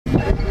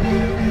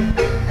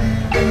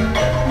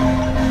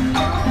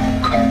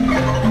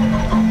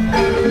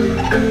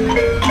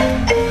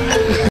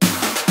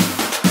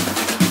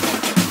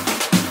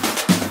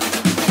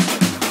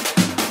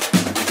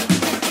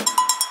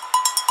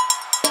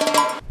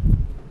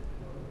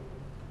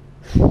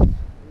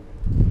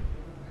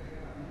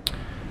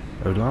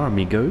Hola,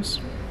 amigos.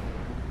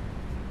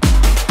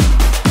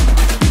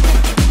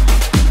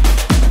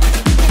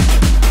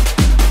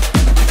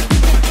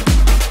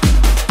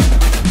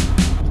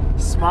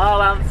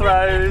 Smile,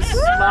 Anthros,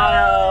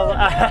 smile!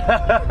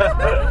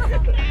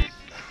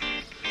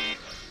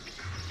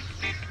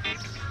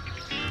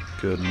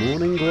 Good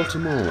morning,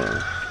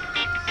 Guatemala.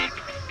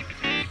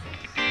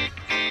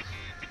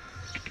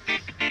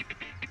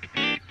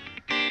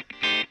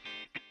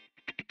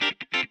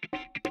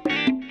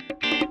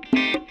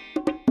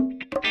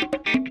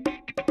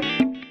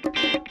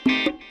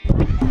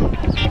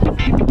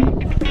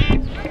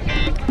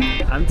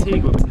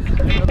 Antigua.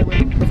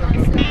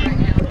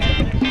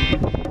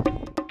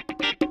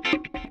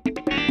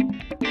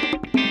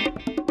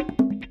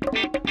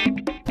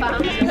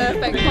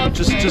 Perfect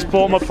poncho. Just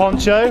bought my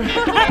poncho.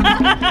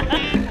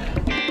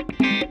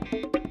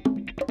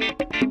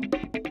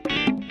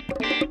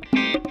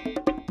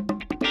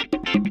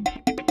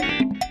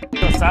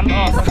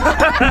 Santos.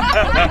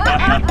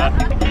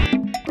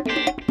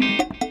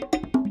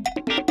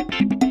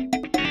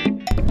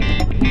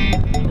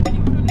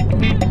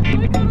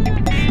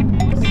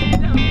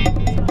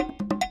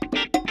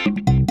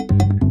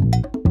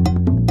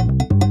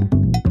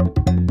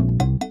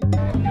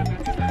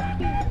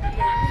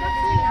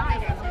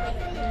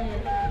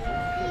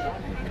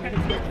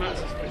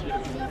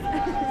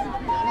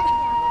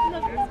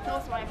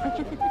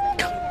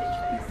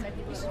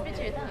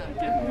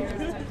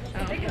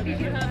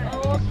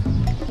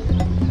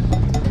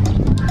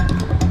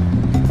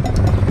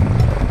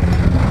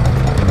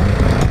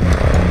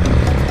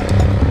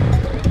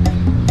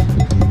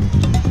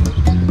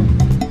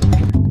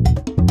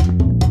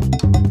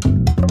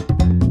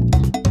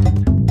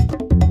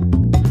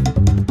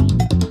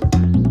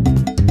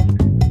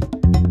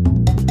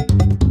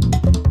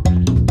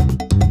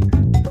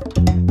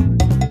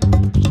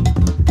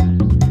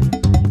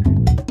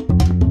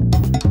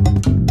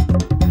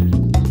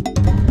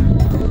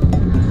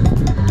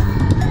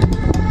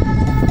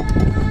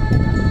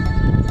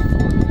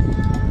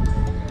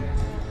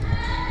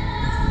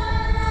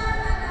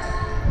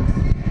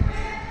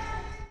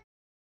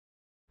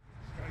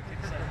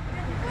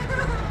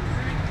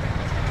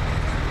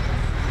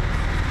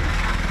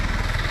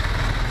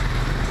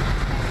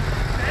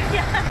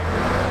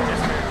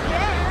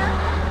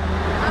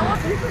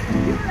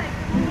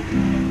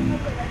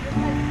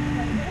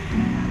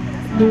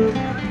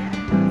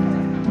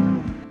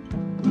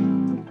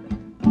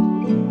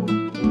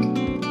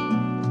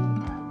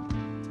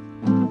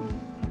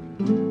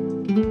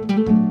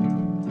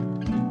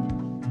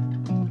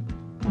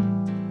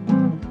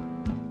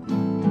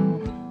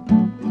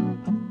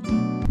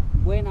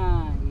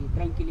 Buena y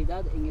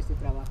tranquilidad en este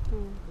trabajo.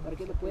 Para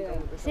que lo pueda.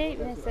 See,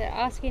 it's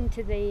asking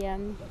to the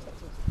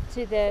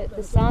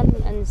sun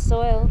and the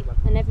soil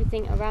and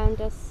everything around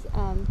us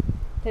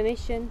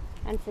permission,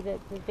 and for the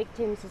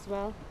victims as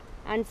well,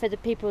 and for the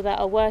people that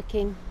are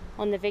working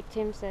on the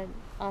victims, and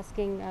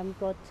asking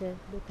God to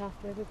look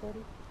after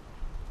everybody.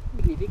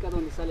 Significa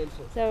donde sale el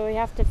sol. So we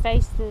have to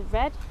face the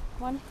red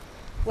one,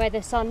 where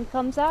the sun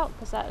comes out,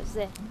 because that was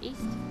the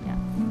east. Yeah.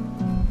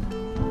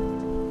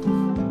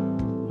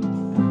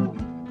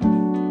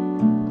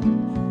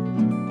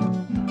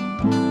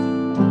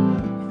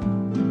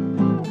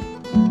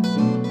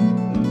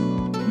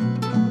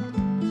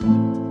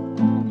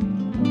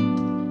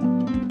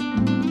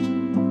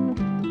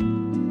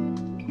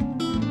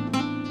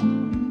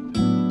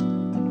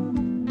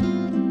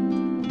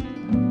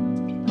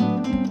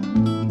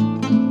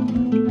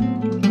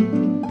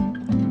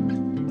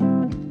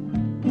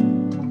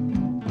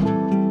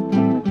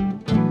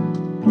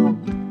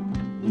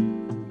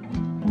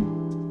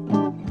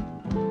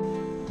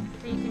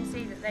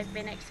 They've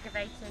been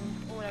excavating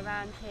all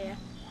around here.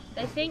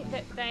 They think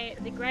that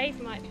the grave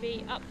might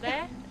be up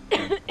there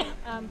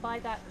by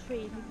that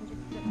tree. If you can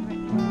just look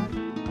right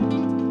there.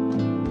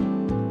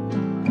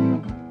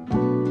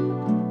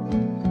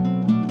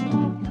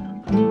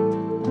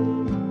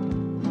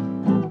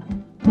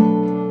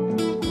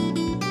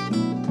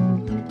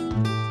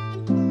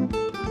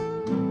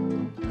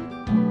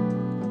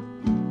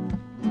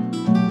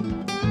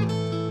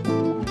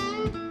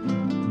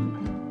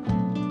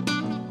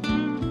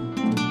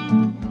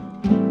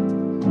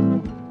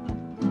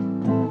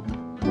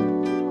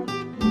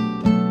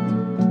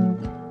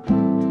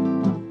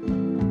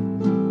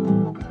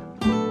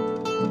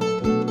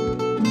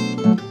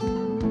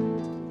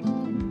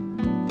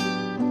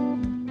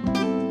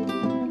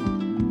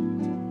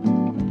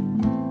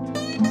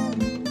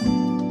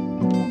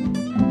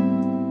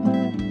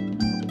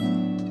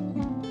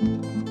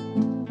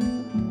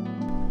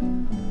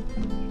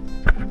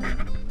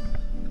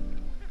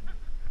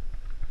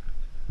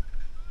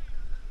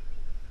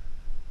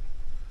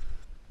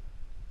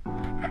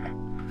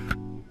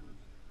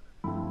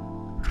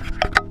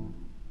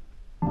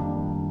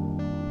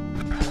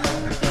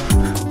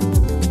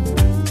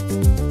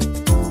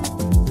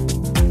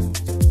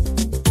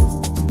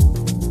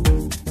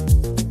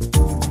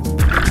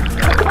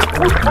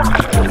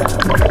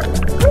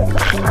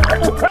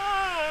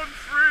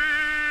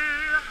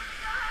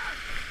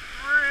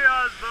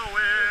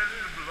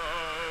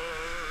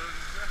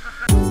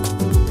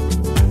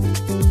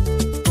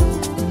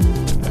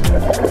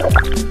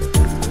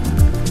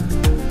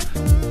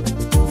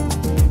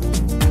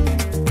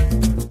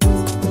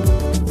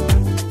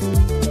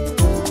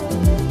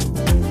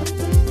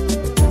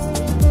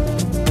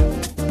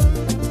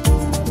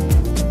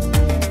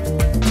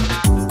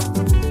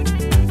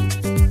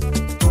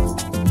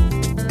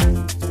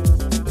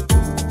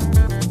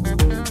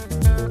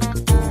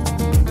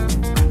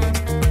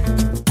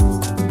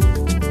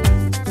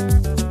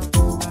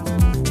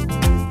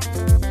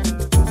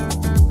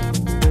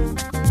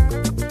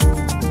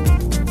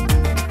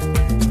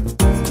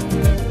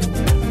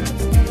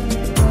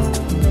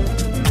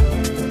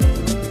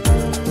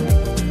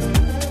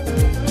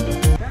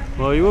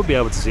 Well, you will be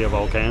able to see a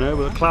volcano,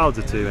 but the clouds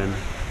are too in.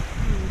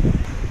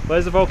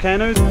 Where's the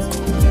volcanoes? So,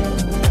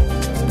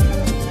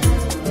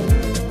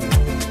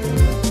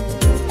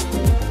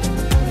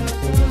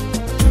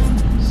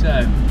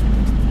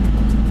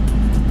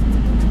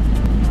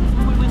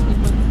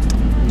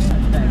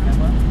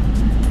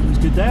 It was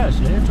a good day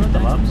actually, I enjoyed the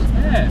laps.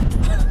 yeah.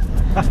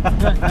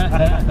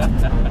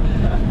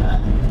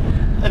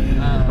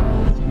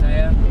 So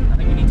there, I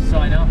think we need to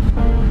sign off.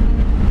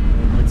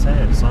 I'd say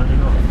it, signing